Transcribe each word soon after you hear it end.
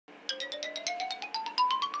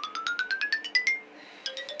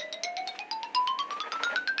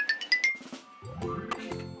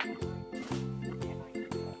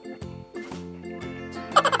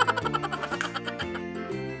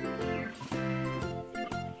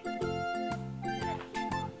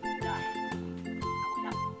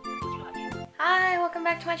Hi, welcome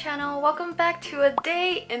back to my channel. Welcome back to a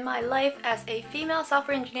day in my life as a female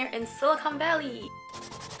software engineer in Silicon Valley.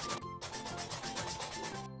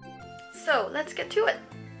 So let's get to it.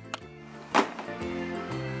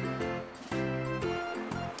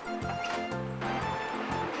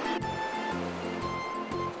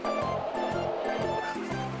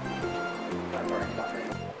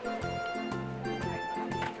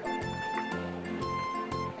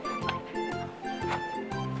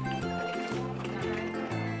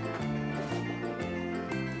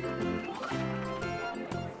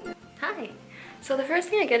 Hi. So the first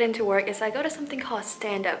thing I get into work is I go to something called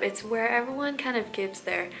stand-up. It's where everyone kind of gives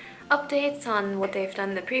their updates on what they've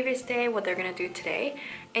done the previous day, what they're gonna do today,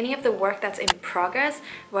 any of the work that's in progress,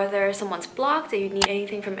 whether someone's blocked, if you need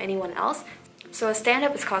anything from anyone else. So a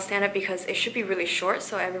stand-up is called stand-up because it should be really short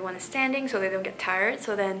so everyone is standing so they don't get tired.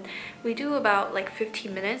 So then we do about like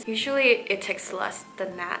 15 minutes. Usually it takes less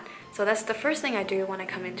than that. So that's the first thing I do when I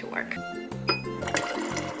come into work.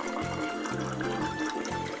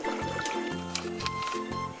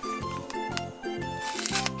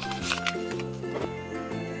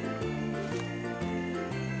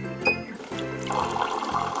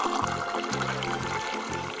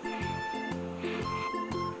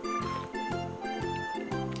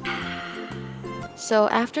 So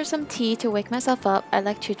after some tea to wake myself up, I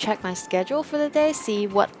like to check my schedule for the day, see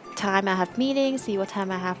what time I have meetings, see what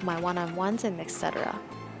time I have my one-on-ones, and etc.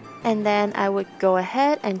 And then I would go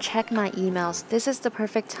ahead and check my emails. This is the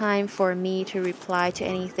perfect time for me to reply to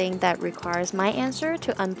anything that requires my answer,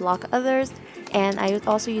 to unblock others, and I would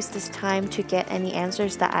also use this time to get any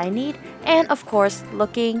answers that I need, and of course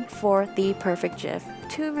looking for the perfect GIF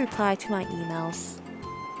to reply to my emails.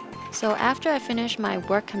 So after I finish my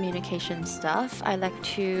work communication stuff, I like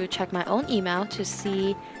to check my own email to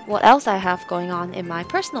see what else I have going on in my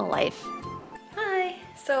personal life. Hi!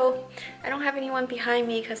 So I don't have anyone behind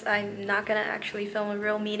me because I'm not gonna actually film a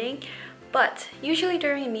real meeting, but usually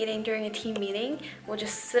during a meeting, during a team meeting, we'll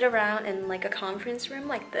just sit around in like a conference room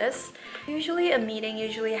like this. Usually a meeting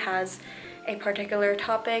usually has a particular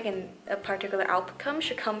topic and a particular outcome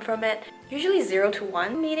should come from it. Usually 0 to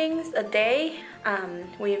 1 meetings a day.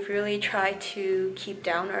 We've really tried to keep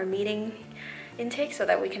down our meeting intake so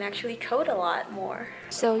that we can actually code a lot more.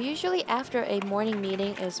 So usually after a morning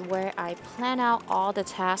meeting is where I plan out all the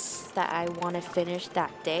tasks that I want to finish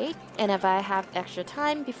that day. And if I have extra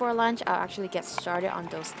time before lunch, I'll actually get started on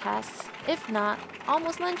those tasks. If not,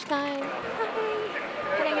 almost lunchtime.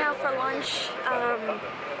 Heading out for lunch.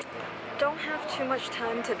 Don't have too much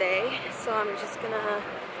time today, so I'm just gonna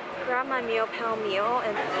grab my meal meal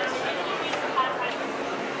and got my food.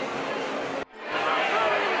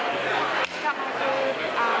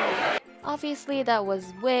 Obviously that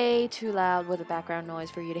was way too loud with the background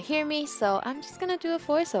noise for you to hear me, so I'm just gonna do a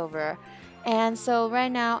voiceover. And so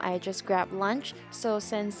right now I just grabbed lunch, so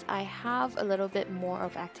since I have a little bit more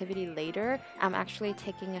of activity later, I'm actually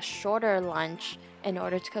taking a shorter lunch in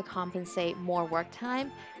order to compensate more work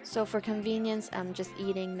time. So for convenience, I'm just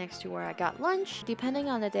eating next to where I got lunch. Depending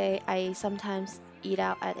on the day, I sometimes eat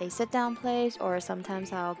out at a sit-down place, or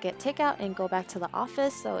sometimes I'll get takeout and go back to the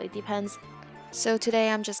office, so it depends. So today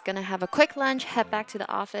I'm just gonna have a quick lunch, head back to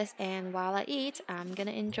the office, and while I eat, I'm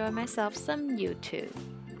gonna enjoy myself some YouTube.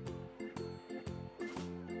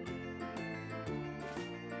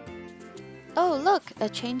 Oh look, a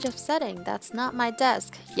change of setting. That's not my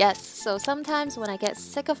desk. Yes, so sometimes when I get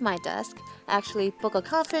sick of my desk, I actually book a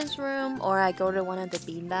conference room or I go to one of the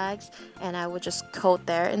beanbags and I would just code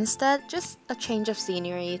there instead. Just a change of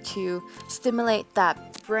scenery to stimulate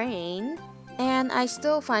that brain. And I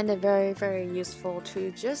still find it very useful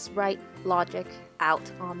to just write logic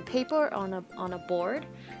out on paper, on a board,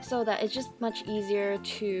 so that it's just much easier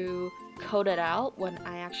to code it out when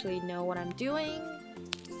I actually know what I'm doing.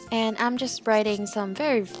 And I'm just writing some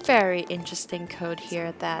very interesting code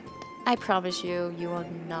here that I promise you will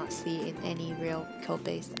not see in any real code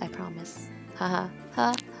base, I promise. Haha,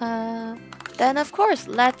 ha ha. Then of course,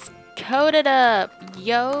 let's code it up,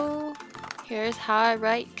 yo! Here's how I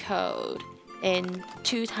write code in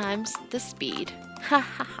 2 times the speed. Ha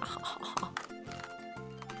ha ha.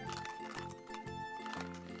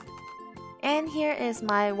 And here is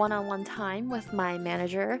my one-on-one time with my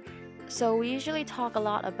manager. So we usually talk a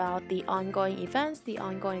lot about the ongoing events, the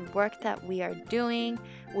ongoing work that we are doing.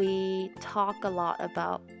 We talk a lot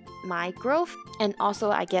about my growth, and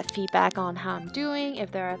also I get feedback on how I'm doing,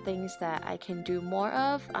 if there are things that I can do more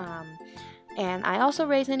of. And I also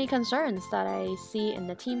raise any concerns that I see in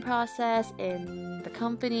the team process, in the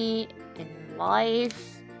company, in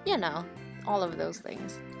life, you know, all of those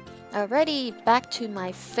things. Alrighty, back to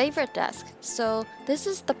my favorite desk. So this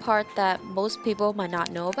is the part that most people might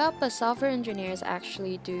not know about, but software engineers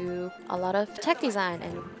actually do a lot of tech design,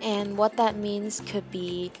 and what that means could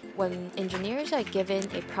be when engineers are given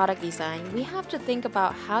a product design, we have to think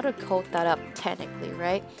about how to code that up technically,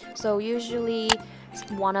 right? So usually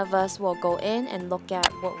one of us will go in and look at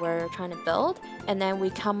what we're trying to build, and then we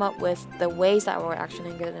come up with the ways that we're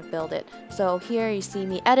actually going to build it. So here you see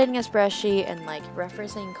me editing a spreadsheet and like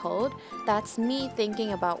referencing code. That's me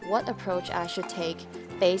thinking about what approach I should take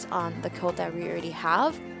based on the code that we already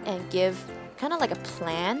have, and give kind of like a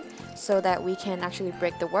plan so that we can actually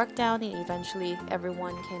break the work down and eventually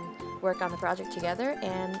everyone can work on the project together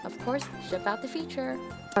and of course ship out the feature.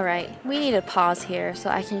 Alright, we need to pause here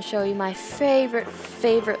so I can show you my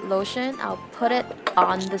favorite lotion. I'll put it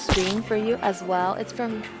on the screen for you as well. It's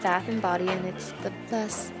from Bath & Body and it's the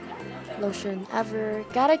best lotion ever.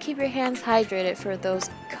 Gotta keep your hands hydrated for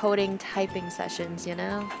those coding typing sessions, you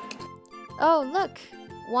know? Oh look!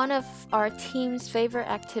 One of our team's favorite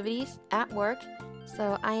activities at work.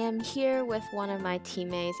 So I am here with one of my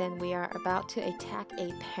teammates and we are about to attack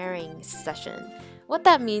a pairing session. What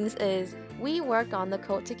that means is we work on the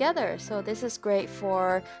code together. So this is great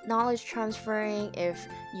for knowledge transferring. If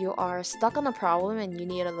you are stuck on a problem and you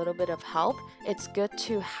need a little bit of help, it's good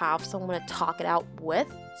to have someone to talk it out with.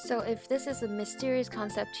 So if this is a mysterious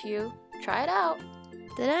concept to you, try it out.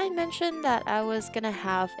 Did I mention that I was gonna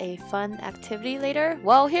have a fun activity later?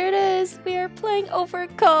 Well, here it is! We are playing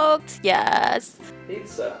Overcooked! Yes!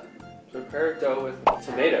 Pizza. Prepare dough with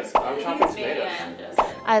tomatoes. I'm chopping tomatoes.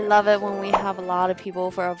 I love it when we have a lot of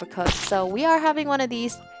people for Overcooked. So we are having one of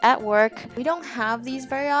these at work. We don't have these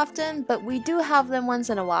very often, but we do have them once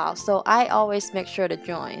in a while. So I always make sure to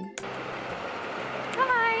join.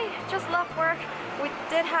 Hi! Just left work. We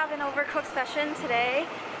did have an Overcooked session today.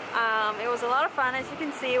 It was a lot of fun, as you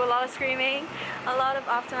can see, with a lot of screaming, a lot of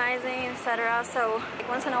optimizing, etc. So like,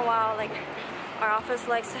 once in a while, like our office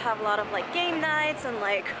likes to have a lot of like game nights and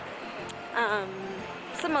like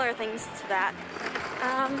similar things to that.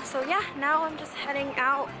 So yeah, now I'm just heading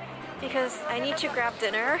out because I need to grab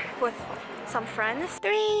dinner with some friends.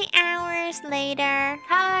 3 hours later.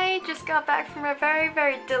 Hi, just got back from a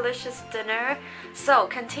very delicious dinner. So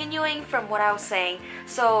continuing from what I was saying,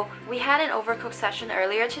 so we had an Overcooked session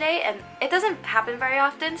earlier today and it doesn't happen very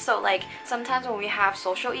often. So like sometimes when we have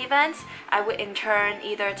social events, I would in turn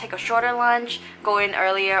either take a shorter lunch, go in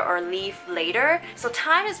earlier or leave later. So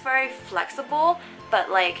time is very flexible, but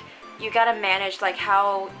like you gotta manage like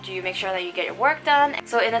how do you make sure that you get your work done.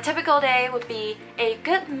 So in a typical day would be a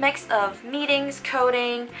good mix of meetings,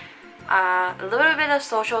 coding, a little bit of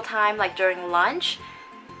social time like during lunch,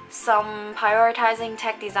 some prioritizing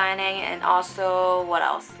tech designing, and also what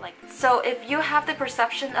else? Like, so if you have the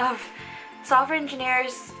perception of software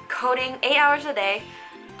engineers coding 8 hours a day,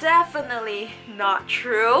 definitely not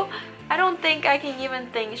true. I don't think I can even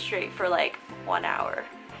think straight for like 1 hour.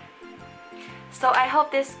 So I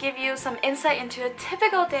hope this gives you some insight into a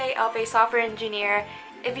typical day of a software engineer.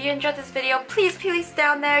 If you enjoyed this video, please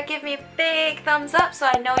down there give me a big thumbs up so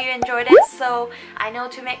I know you enjoyed it, so I know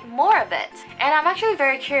to make more of it. And I'm actually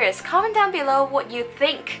very curious, comment down below what you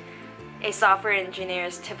think a software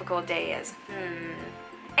engineer's typical day is.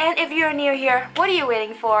 And if you're new here, what are you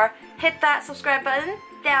waiting for? Hit that subscribe button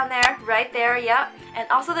down there, right there, yep. And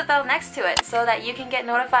also the bell next to it so that you can get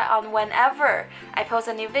notified on whenever I post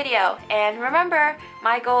a new video. And remember,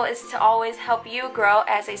 my goal is to always help you grow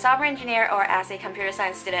as a software engineer or as a computer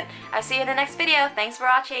science student. I'll see you in the next video. Thanks for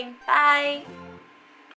watching. Bye!